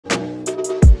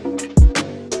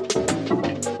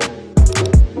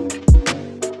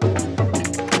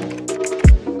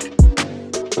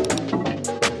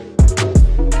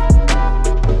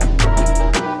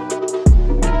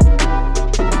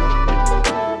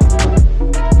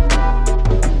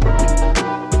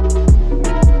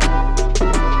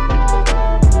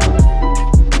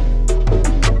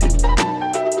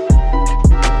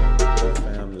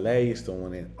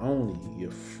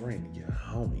your friend, your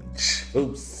homie,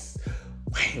 Juice.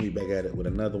 We back at it with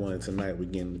another one, and tonight we're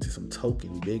getting into some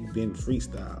token Big Ben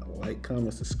Freestyle. Like,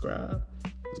 comment, subscribe.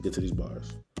 Let's get to these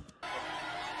bars.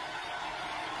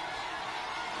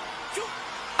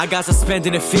 I got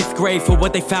suspended in 5th grade for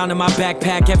what they found in my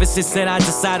backpack. Ever since then I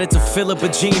decided to fill up a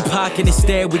jean pocket.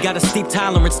 Instead we got a steep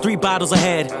tolerance, 3 bottles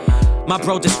ahead. My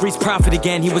bro just reached profit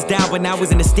again. He was down but now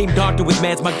he's an esteemed doctor with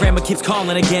meds. My grandma keeps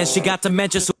calling again, she got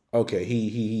dementia. So okay,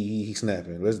 he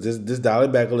snapping. Let's just dial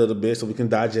it back a little bit so we can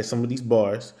digest some of these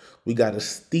bars. We got a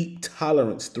steep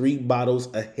tolerance, 3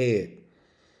 bottles ahead.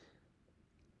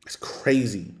 It's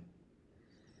crazy.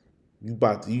 You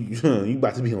about to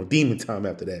be on demon time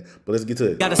after that. But let's get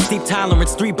to it. Got a steep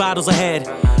tolerance, 3 bottles ahead.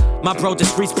 My bro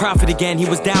just reached profit again. He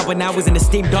was down but now he's an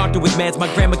esteemed doctor with meds.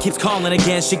 My grandma keeps calling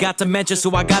again. She got dementia,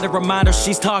 so I gotta remind her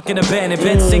she's talking to Ben. And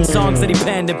Ben sings songs that he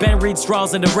penned. And Ben reads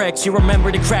straws in the wreck. She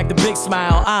remembered to crack the big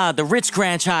smile. Ah, the rich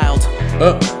grandchild.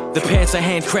 The pants are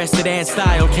hand-crested and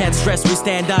styled. Can't stress, we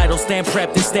stand idle. Stand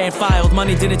prepped and stand filed.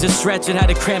 Money didn't just stretch, it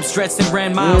had a cramp stretched and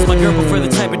ran miles. My girl prefer the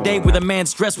type of date with a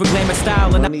man's dressed with glamour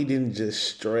style. And money didn't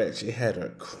just stretch, it had a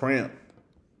cramp.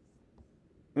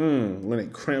 When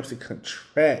it cramps, it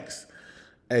contracts.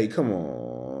 Hey, come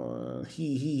on.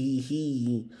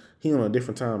 He on a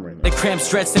different time right now. The cramp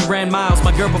stretched and ran miles.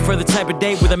 My girl prefer the type of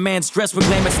date with a man's dressed with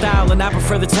glamour style. And I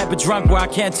prefer the type of drunk where I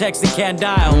can't text and can't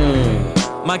dial.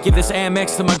 Might give this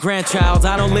Amex to my grandchild.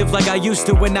 I don't live like I used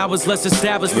to when I was less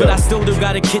established, but I still do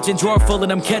got a kitchen drawer full of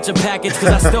them ketchup packets. Cause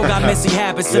I still got messy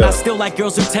habits, and I still like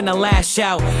girls who tend to lash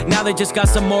out. Now they just got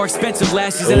some more expensive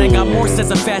lashes, and I got more sense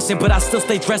of fashion, but I still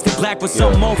stay dressed in black with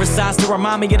something oversized to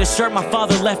remind me of the shirt my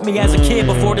father left me as a kid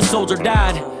before the soldier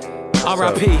died.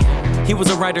 R.I.P. He was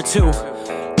a writer too,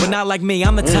 but not like me.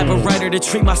 I'm the type of writer to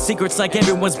treat my secrets like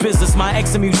everyone's business. My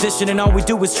ex a musician and all we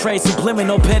do is trade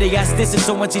subliminal petty ass dissing.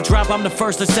 So once he drop, I'm the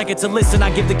first or second to listen.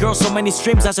 I give the girl so many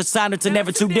streams I should sign her to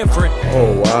Never Too Different.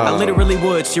 Oh wow, I literally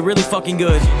would, she really fucking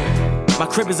good. My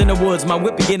crib is in the woods, my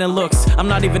whip be getting looks. I'm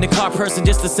not even a car person,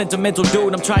 just a sentimental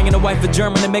dude. I'm trying to wife a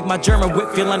German to make my German whip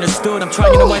feel understood. I'm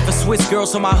trying to wife a Swiss girl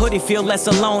so my hoodie feel less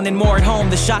alone and more at home.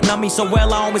 The shot numb me so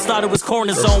well, I always thought it was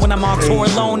cortisone. When I'm on tour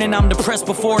alone and I'm depressed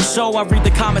before a show, I read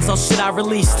the comments on shit I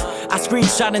released. I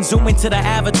screenshot and zoom into the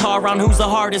avatar on who's the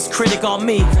hardest critic on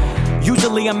me.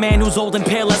 Usually a man who's old and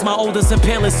pale as my oldest and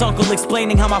palest uncle,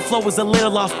 explaining how my flow is a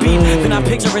little offbeat. Then I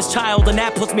picture his child and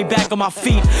that puts me back on my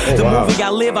feet. The movie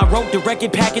I live, I wrote,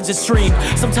 directed, packaged, and streamed.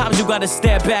 Sometimes you gotta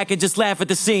step back and just laugh at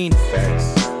the scene.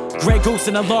 Grey Goose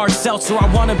and a large seltzer,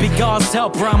 I wanna be God's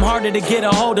helper. I'm harder to get a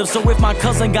hold of, so if my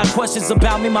cousin got questions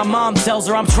about me, my mom tells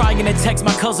her. I'm trying to text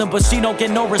my cousin, but she don't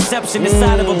get no reception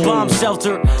inside of a bomb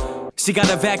shelter. She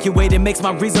got evacuated, makes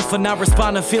my reason for not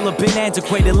responding feel a bit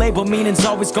antiquated. Label meanings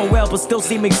always go well, but still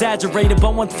seem exaggerated.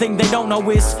 But one thing they don't know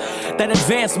is that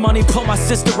advance money put my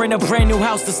sister in a brand new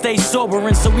house to stay sober.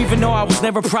 And so even though I was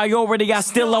never priority, I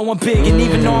still owe 'em big. And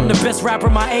even though I'm the best rapper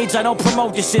my age, I don't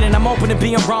promote this shit. And I'm open to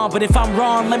being wrong, but if I'm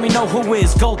wrong, let me know who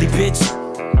is. Goldie, bitch.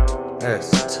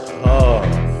 That's tough.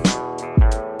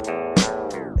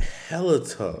 Hella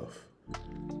tough.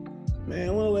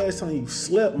 Man, when the last time you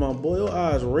slept, my boy? Your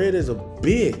eyes red as a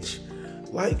bitch.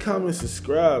 Like, comment,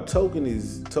 subscribe. Token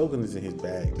is in his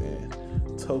bag, man.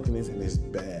 Token is in his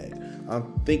bag. I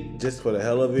think just for the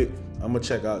hell of it, I'm gonna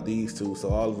check out these two, so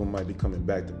all of them might be coming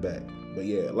back to back. But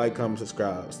yeah, like, comment,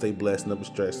 subscribe. Stay blessed, never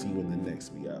stress. See you in the next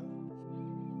video.